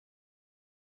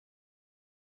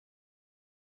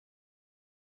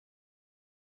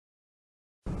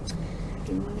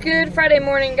Good Friday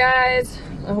morning, guys.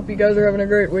 I hope you guys are having a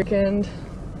great weekend.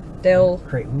 Dale.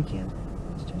 Great weekend.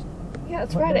 Yeah,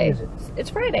 it's Friday. What day is it? It's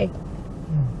Friday.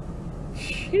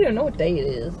 You don't know what day it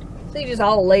is. So you just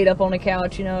all laid up on the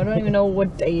couch, you know. I don't even know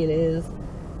what day it is.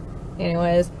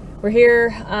 Anyways, we're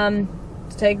here to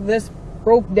take this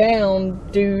broke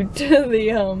down dude to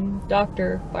the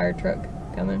doctor fire truck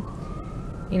coming.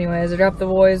 Anyways, I dropped the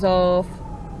boys off.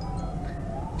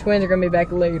 Twins are gonna be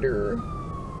back later.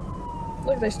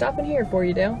 Look, they're stopping here for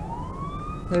you, Dale.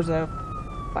 There's a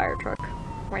fire truck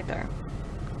right there.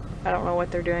 I don't know what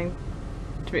they're doing,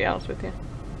 to be honest with you.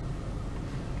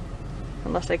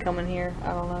 Unless they come in here, I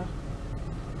don't know.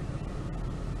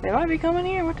 They might be coming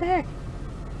here, what the heck?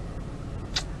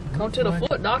 Come to the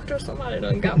foot doctor, somebody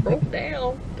done got broke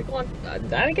down. They're going,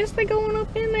 I guess they're going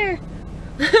up in there.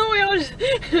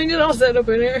 we just all set up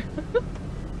in here.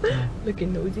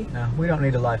 Looking nosy. No, we don't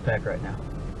need a life pack right now.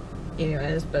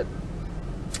 Anyways, but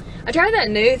I tried that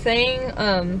new thing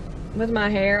with my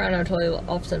hair. I know, totally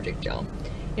off subject, y'all.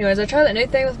 Anyways, I tried that new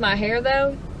thing with my hair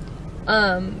though.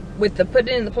 With the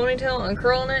putting it in the ponytail and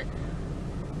curling it.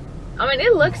 I mean,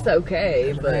 it looks okay.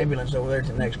 There's but an ambulance over there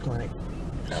to the next clinic.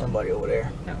 Somebody over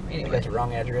there. No, anyway. That's the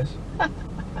wrong address.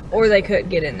 Or they couldn't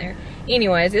get in there.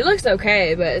 Anyways, it looks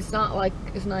okay, but it's not like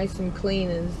as nice and clean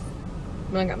as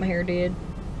when I got my hair did.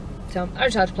 So I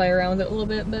just have to play around with it a little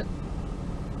bit, but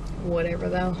whatever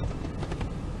though.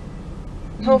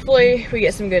 Hopefully we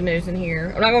get some good news in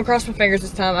here. I'm not gonna cross my fingers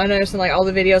this time. I noticed in like all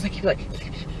the videos I keep like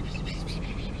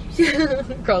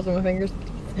crossing my fingers.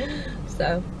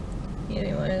 So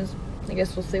anyways, I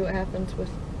guess we'll see what happens with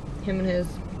him and his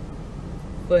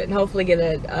foot, and hopefully get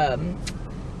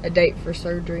a date for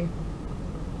surgery.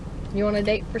 You want a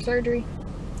date for surgery?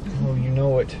 Oh, you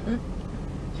know it.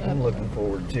 I'm looking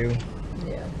forward to.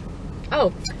 Yeah.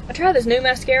 Oh, I tried this new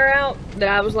mascara out that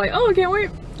I was like, oh, I can't wait.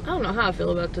 I don't know how I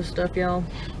feel about this stuff, y'all.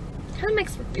 Kind of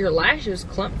makes your lashes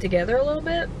clump together a little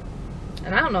bit.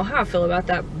 And I don't know how I feel about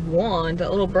that wand, that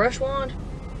little brush wand.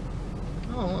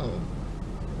 I don't know.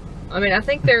 I mean, I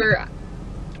think they're,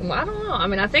 well, I don't know. I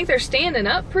mean, I think they're standing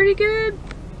up pretty good.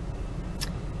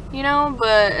 You know,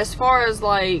 but as far as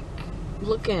like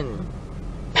looking,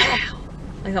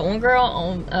 like that one girl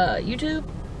on YouTube,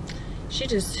 she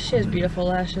has beautiful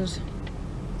lashes.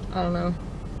 I don't know.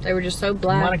 They were just so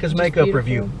black. Monica's makeup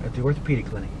review at the orthopedic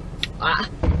clinic.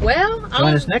 Well,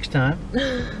 join us next time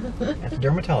at the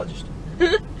dermatologist.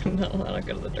 No, I don't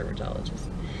go to the dermatologist.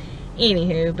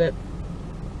 Anywho, but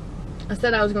I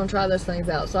said I was going to try those things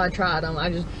out, so I tried them. I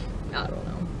don't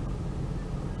know.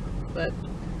 But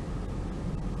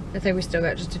I think we still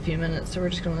got just a few minutes, so we're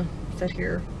just going to sit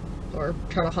here or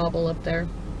try to hobble up there.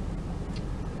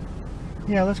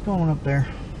 Yeah, let's go on up there.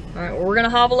 Alright, well, we're going to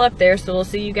hobble up there, so we'll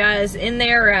see you guys in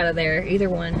there or out of there. Either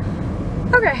one.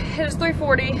 Okay, it is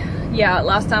 3:40. Yeah,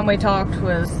 last time we talked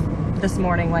was this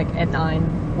morning, like at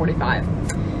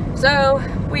 9:45. So,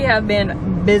 we have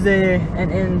been busy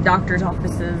and in doctor's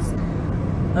offices.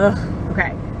 Ugh,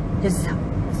 okay. His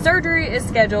surgery is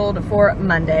scheduled for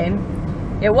Monday.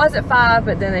 It was at 5,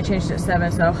 but then they changed it to 7,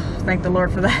 so thank the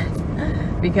Lord for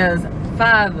that. Because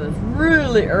 5 was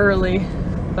really early.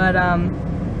 But,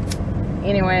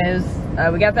 anyways,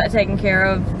 we got that taken care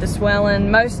of. The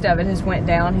swelling, most of it has went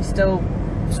down. He's still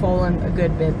swollen a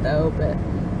good bit though, but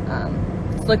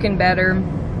it's looking better.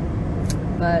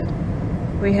 But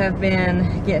we have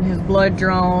been getting his blood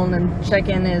drawn and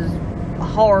checking his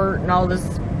heart and all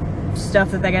this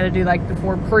stuff that they got to do like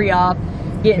before pre-op.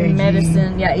 Getting EKG,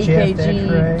 medicine, yeah,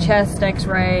 EKG, chest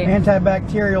X-ray,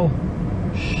 antibacterial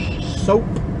soap.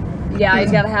 Yeah,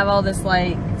 he's got to have all this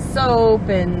like soap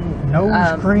and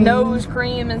nose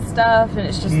cream and stuff, and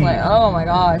it's just like, oh my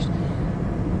gosh,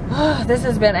 this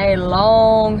has been a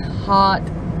long, hot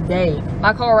day.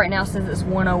 My car right now says it's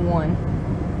 101.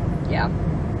 Yeah,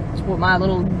 that's what my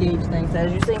little gauge thing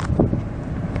says. You see?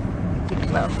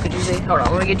 Well, could you see? Hold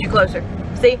on, let me get you closer.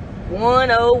 See,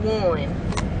 101.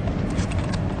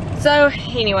 So,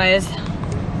 anyways,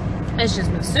 it's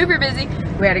just been super busy.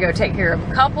 We had to go take care of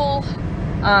a couple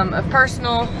of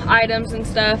personal items and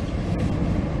stuff.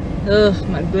 Ugh,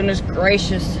 my goodness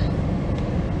gracious.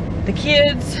 The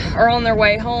kids are on their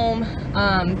way home,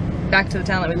 back to the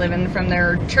town that we live in from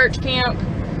their church camp.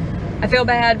 I feel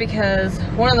bad because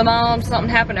one of the moms, something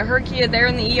happened to her kid there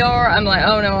in the ER. I'm like,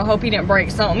 oh no, I hope he didn't break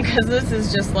something, because this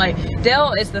is just like,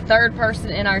 Dell is the 3rd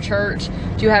person in our church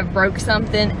to have broke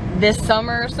something this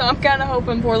summer, so I'm kind of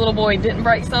hoping poor little boy didn't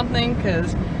break something,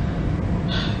 because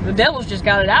the devil's just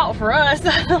got it out for us.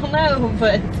 I don't know,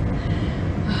 but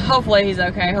hopefully he's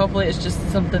okay. Hopefully it's just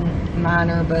something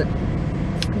minor, but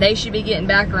they should be getting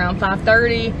back around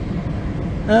 5:30.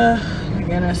 My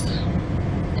goodness.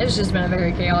 it's just been a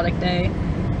very chaotic day.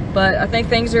 But I think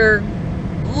things are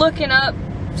looking up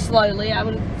slowly, I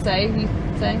would say. You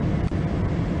say?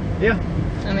 Yeah.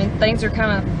 I mean, things are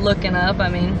kind of looking up. I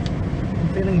mean,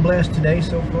 I'm feeling blessed today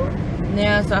so far.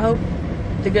 Yeah, so I hope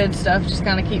the good stuff just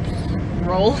kind of keeps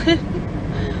rolling.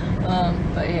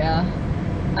 But yeah,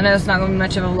 I know it's not going to be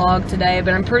much of a vlog today,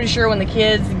 but I'm pretty sure when the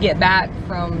kids get back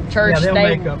from church, they'll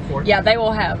make up for it. Yeah, they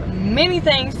will have many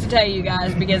things to tell you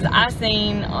guys, because I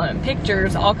seen on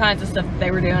pictures all kinds of stuff that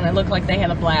they were doing. It looked like they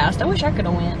had a blast. I wish I could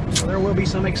have went. So there will be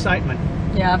some excitement.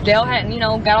 Yeah, if Dale hadn't, you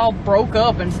know, got all broke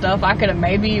up and stuff, I could have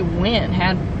maybe went and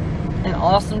had an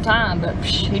awesome time, but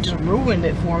he just ruined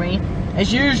it for me,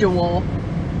 as usual.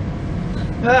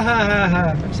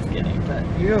 I'm just kidding, but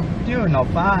you're not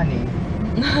funny.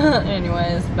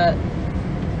 anyways, but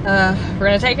we're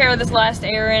gonna take care of this last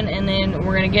errand, and then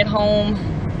we're gonna get home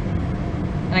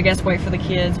and I guess wait for the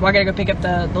kids. Well, I gotta go pick up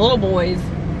the little boys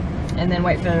and then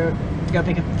wait to go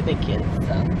pick up the big kids.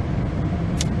 So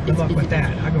good luck with that.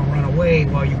 I'm gonna run away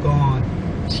while you're gone.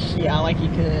 Yeah, like you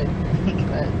could.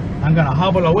 But I'm gonna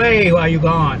hobble away while you're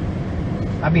gone.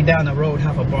 I'll be down the road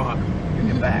half a block.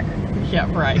 You get back. Yeah,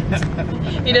 right.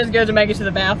 He does good to make it to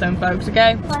the bathroom, folks,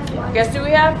 okay? Guess who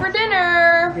we have for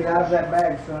dinner? Get out of that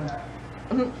bag,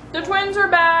 son. The twins are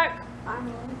back.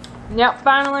 Finally. Yep,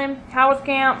 finally. How was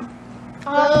camp? Get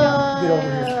over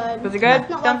here. Was it good?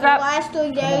 Not Thumbs like up? the last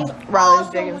 3 days. Riley's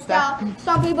digging stuff.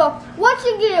 Some people, what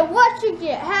you get? What you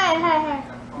get? Hey, hey,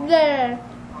 hey. There.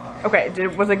 Okay,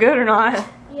 was it good or not?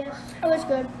 Yes, it was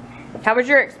good. How was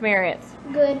your experience?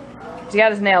 Good. He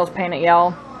got his nails painted,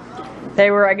 y'all. They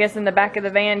were, I guess, in the back of the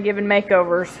van giving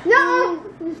makeovers. No,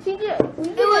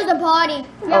 it was a party.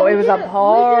 Oh, it was a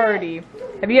party.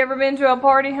 Have you ever been to a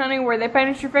party, honey, where they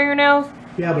painted your fingernails?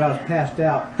 Yeah, but I was passed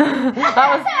out.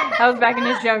 I was back in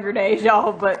his younger days,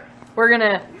 y'all, but we're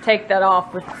gonna take that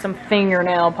off with some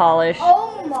fingernail polish.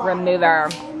 Oh my. Remove our.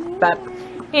 But,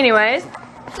 anyways,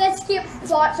 Let's skip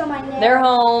spots on my nails. they're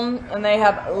home and they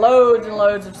have loads and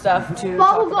loads of stuff to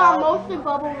talk Bubble about. gum, mostly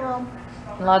bubble gum.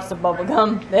 Lots of bubble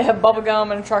gum. They have bubble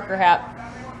gum and a trucker hat.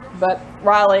 But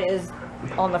Riley is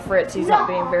on the fritz. He's not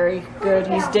being very good.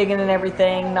 He's digging and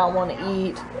everything, not wanting to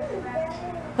eat.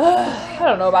 I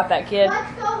don't know about that kid.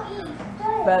 Let's go eat.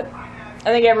 But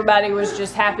I think everybody was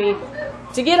just happy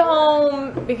to get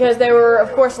home because they were,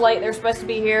 of course, late. They were supposed to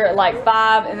be here at like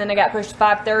 5, and then they got pushed to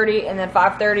 5:30, and then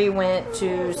 5:30 went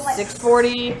to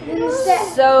 6:40.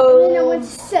 So And then it went to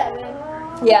 7.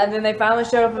 yeah, and then they finally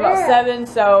showed up about 7.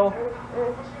 So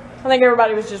I think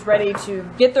everybody was just ready to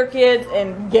get their kids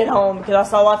and get home, because I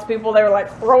saw lots of people. They were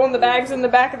like throwing the bags in the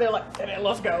back, and they're like, "Okay,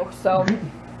 let's go." So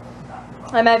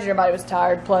I imagine everybody was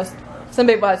tired. Plus, some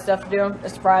people had stuff to do.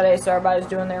 It's Friday, so everybody's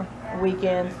doing their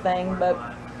weekend thing. But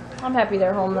I'm happy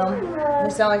they're home though. They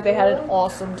sound like they had an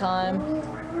awesome time.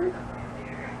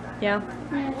 Yeah.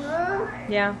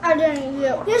 Yeah. I didn't eat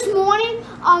it. This morning,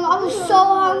 I was so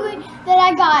hungry that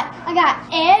I got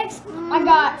eggs. I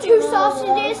got 2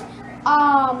 sausages.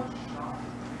 A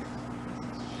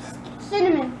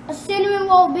cinnamon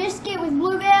roll biscuit with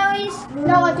blueberries.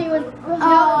 No, I think it was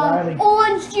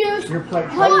orange juice,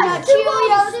 honey nut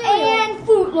Cheerios, and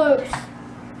Fruit Loops.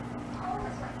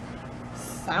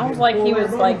 Sounds like he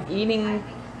was like eating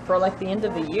for like the end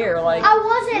of the year. Like I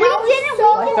wasn't.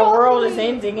 like the world is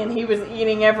ending and he was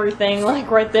eating everything like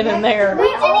right then and there. We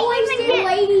didn't even get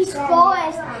ladies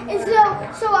first,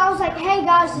 and so I was like, "Hey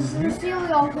guys, this is the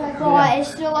cereal bar.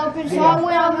 It's still open." So I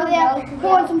went over there,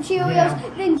 poured some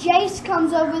Cheerios. Then Jace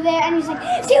comes over there and he's like,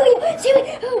 "Cereal,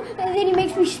 cereal!" And then he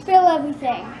makes me spill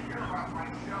everything.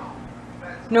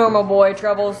 Normal boy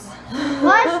troubles.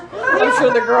 What? I'm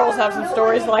sure the girls have some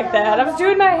stories like that. I was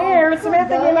doing my hair,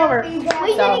 Samantha came over. We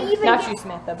So, didn't even not get you,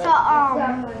 Samantha, to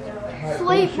but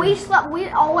sleep. We slept. We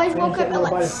always woke up at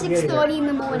like 6:30 in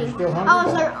the morning. I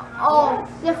was like, oh,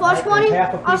 the first morning,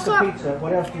 I slept. Pizza.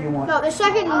 What else do you want? No, the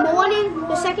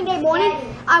second day morning,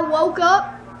 I woke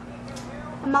up.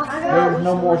 And my throat was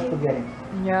more spaghetti.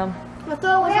 yeah. My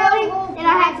throat was hurting, and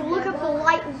I had to look up the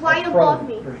light right above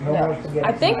me. There's no more spaghetti.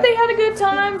 I think they had a good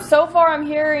time. So far, I'm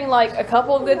hearing like a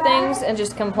couple of good things and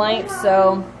just complaints.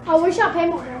 So I wish I paid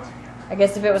more. I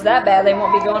guess if it was that bad, they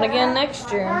won't be going again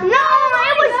next year. No,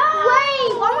 it was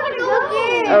great. I want to go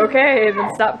again. Okay,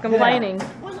 then stop complaining. It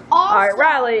was awesome. All right,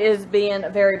 Riley is being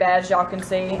very bad, as y'all can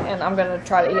see, and I'm gonna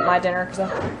try to eat my dinner because I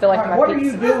feel like my What are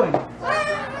you pizza. doing?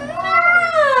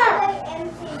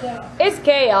 It's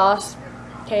chaos.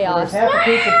 Chaos.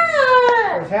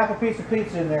 There's half a piece of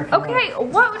pizza in there. Okay,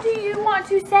 what do you want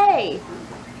to say?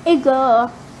 It good.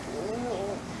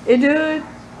 It good.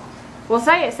 Well,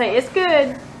 say it. Say it's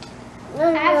good.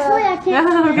 Actually, I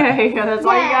can't. Okay, that's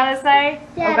all you gotta say?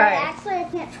 Dad, okay. Actually, I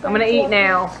can't. I'm gonna eat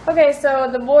now. Okay, so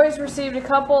the boys received a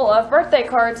couple of birthday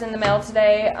cards in the mail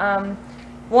today.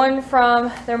 One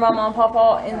from their mama and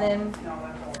papa, and then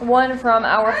one from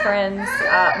our friends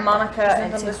Monica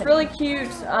and Tiffany. This really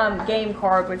cute game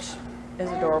card, which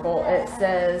is adorable. It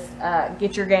says,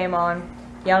 "Get your game on."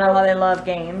 Y'all know how they love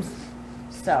games.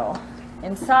 So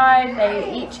inside,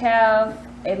 they each have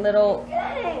a little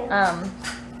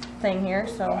thing here.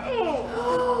 So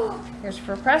here's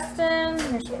for Preston.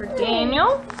 Here's for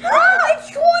Daniel. Oh,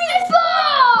 it's $20!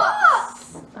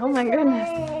 Oh my goodness.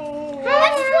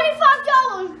 That's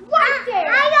 $25 right there.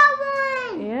 I got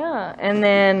one. Yeah, and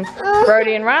then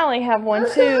Brody and Riley have one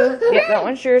too. Yep, that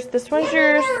one's yours. This one's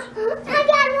yours. I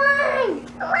got one.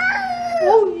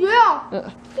 Oh yeah.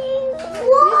 This is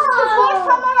the first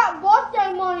time I got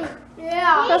birthday money.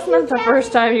 Yeah. That's not the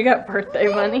first time you got birthday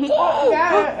money.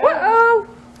 Uh-oh.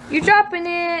 You dropping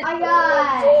it. I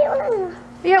got.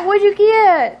 Yeah, what'd you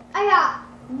get? I got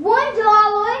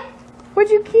 $1. What'd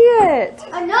you get?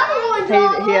 Another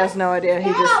 $1. He has no idea.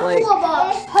 He just like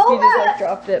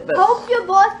dropped it. But hope your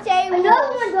birthday.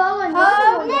 Another $1.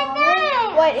 Another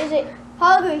 $1. What is it?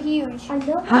 Hug or huge?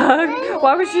 Hug?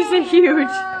 Why would she say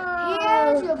huge?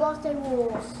 Here's your birthday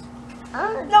rules.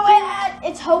 No,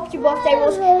 it's hope your birthday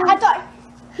rules. I thought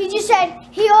he just said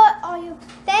here are you.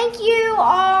 Thank you.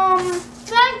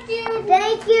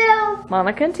 Thank you.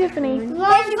 Monica and Tiffany. Thank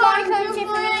you, Monica and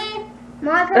Tiffany.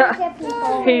 Monica and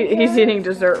Tiffany. He's eating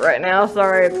dessert right now.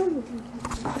 Sorry.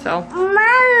 So. Is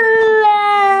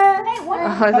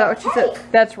that what you said?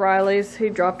 That's Riley's. He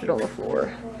dropped it on the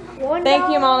floor. Thank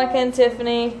you, Monica and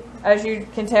Tiffany. As you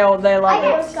can tell, they love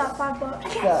it. I got $5.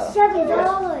 So.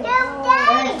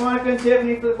 Thanks, Monica and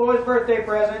Tiffany, for the boys' birthday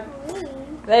present.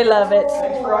 They love it.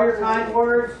 Thanks for all your kind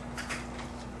words.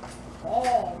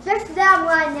 Just that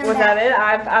one. Was that it?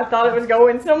 I thought it was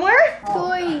going somewhere.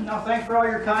 No, thanks for all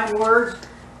your kind words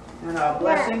and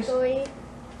blessings and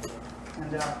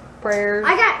Prayers.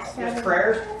 I got yes,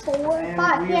 prayers. 4, And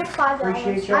 5. we Yes, $5.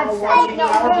 appreciate y'all watching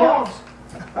our vlogs.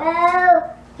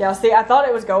 Well. Yeah, see, I thought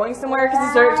it was going somewhere because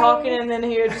he started talking and then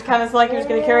he was just kind of like he was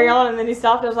going to carry on and then he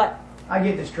stopped. I was like, I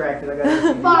get distracted. I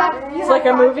got it's like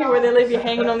a movie where they leave you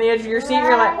hanging on the edge of your seat and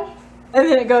you're like, and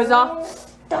then it goes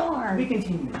off. Darn. We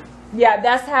continue. Yeah,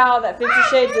 that's how that 50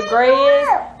 Shades of Grey is,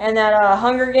 and that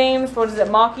Hunger Games, what is it,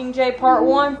 Mockingjay Part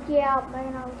 1? Yeah,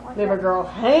 man, I don't like Leave a girl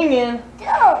hanging.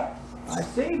 I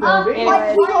see, baby.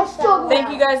 Anyways, thank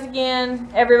you guys again,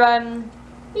 everybody.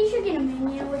 You should get a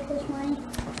menu with this money.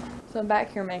 So I'm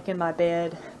back here making my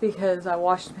bed because I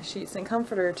washed my sheets and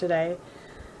comforter today,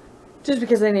 just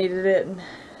because I needed it. And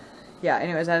yeah,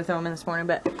 anyways, I had to throw them in this morning,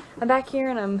 but I'm back here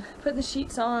and I'm putting the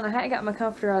sheets on. I hadn't got my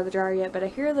comforter out of the dryer yet, but I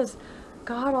hear this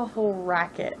god-awful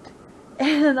racket,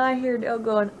 and I hear Dale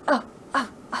going, oh, oh,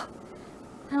 oh,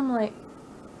 and I'm like,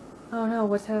 oh no,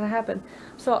 what's gonna happen?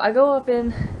 So I go up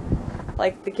in,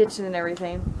 like, the kitchen and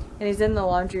everything, and he's in the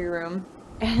laundry room,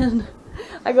 and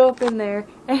I go up in there,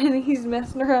 and he's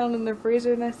messing around in the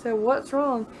freezer, and I said, what's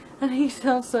wrong? And he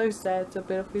sounds so sad, so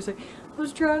pitiful. He's like, I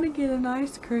was trying to get an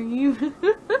ice cream.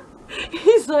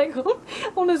 He's like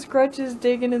on his crutches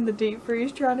digging in the deep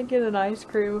freeze trying to get an ice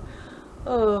cream.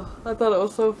 Oh, I thought it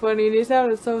was so funny, and he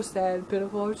sounded so sad and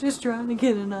pitiful. I was just trying to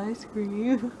get an ice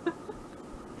cream.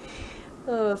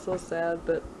 Oh, so sad,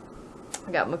 but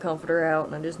I got my comforter out,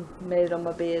 and I just made it on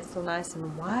my bed so nice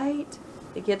and white.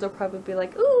 The kids will probably be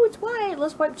like, ooh, it's white,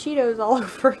 let's wipe Cheetos all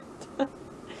over it.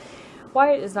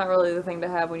 White is not really the thing to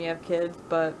have when you have kids,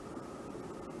 but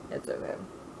it's okay.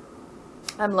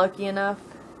 I'm lucky enough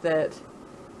that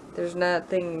there's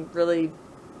nothing really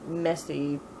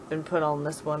messy been put on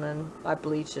this one, and I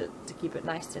bleach it to keep it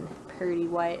nice and pretty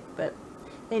white, but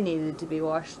they needed to be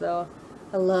washed though.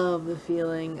 I love the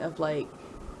feeling of like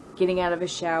getting out of a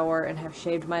shower and have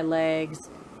shaved my legs,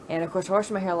 and of course I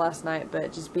washed my hair last night,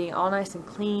 but just being all nice and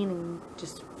clean and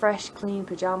just fresh clean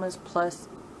pajamas plus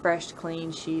fresh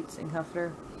clean sheets and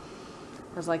comforter.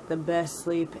 It was like the best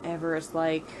sleep ever. It's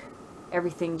like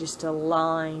everything just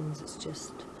aligns. It's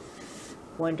just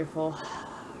wonderful.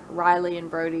 Riley and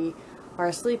Brody are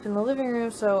asleep in the living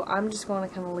room, so I'm just going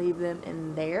to kind of leave them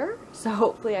in there. So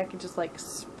hopefully I can just like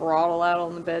sprawl out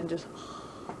on the bed and just...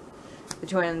 The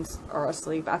twins are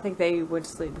asleep. I think they went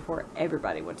to sleep before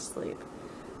everybody went to sleep.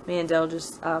 Me and Dell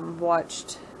just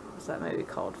watched, what's that movie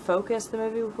called? Focus, the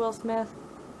movie with Will Smith.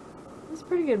 It's a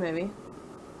pretty good movie.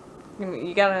 I mean,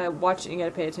 you gotta watch it, you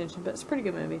gotta pay attention, but it's a pretty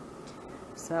good movie.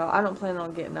 So I don't plan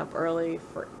on getting up early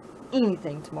for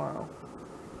anything tomorrow.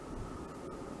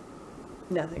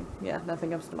 Nothing. Yeah,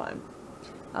 nothing comes to mind.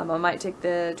 I might take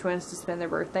the twins to spend their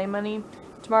birthday money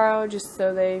tomorrow, just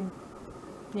so they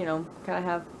you know, kind of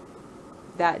have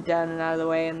that done and out of the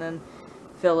way, and then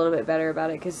feel a little bit better about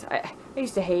it, because I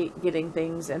used to hate getting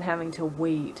things and having to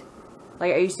wait.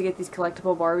 Like, I used to get these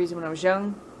collectible Barbies when I was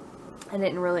young. I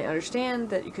didn't really understand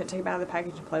that you couldn't take them out of the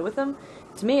package and play with them.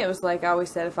 To me, it was like I always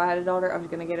said, if I had a daughter, I was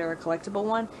going to get her a collectible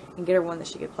one and get her one that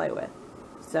she could play with.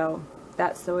 So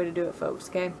that's the way to do it, folks,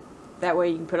 okay? That way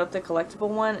you can put up the collectible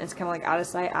one, and it's kind of like out of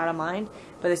sight, out of mind,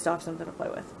 but they still have something to play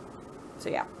with. So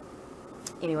yeah.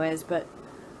 Anyways, but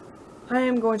I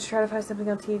am going to try to find something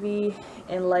on TV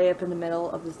and lay up in the middle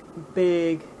of this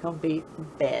big, comfy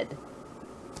bed.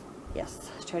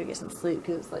 Yes, try to get some sleep,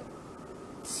 because it's like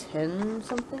 10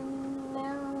 something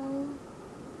now.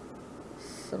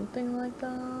 Something like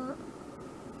that.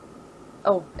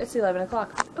 Oh, it's 11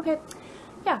 o'clock. Okay.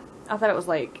 Yeah, I thought it was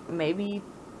like maybe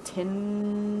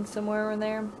 10 somewhere around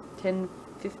there. 10,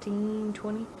 15,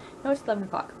 20. No, it's 11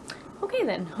 o'clock. Okay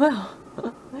then. Well,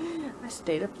 I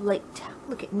stayed up late.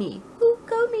 Look at me. Ooh,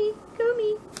 go me. Go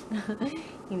me.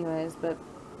 Anyways, but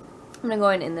I'm going to go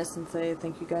ahead and end this and say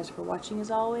thank you guys for watching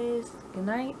as always. Good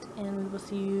night, and we will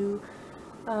see you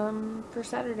for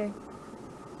Saturday.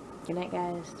 Good night,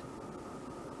 guys.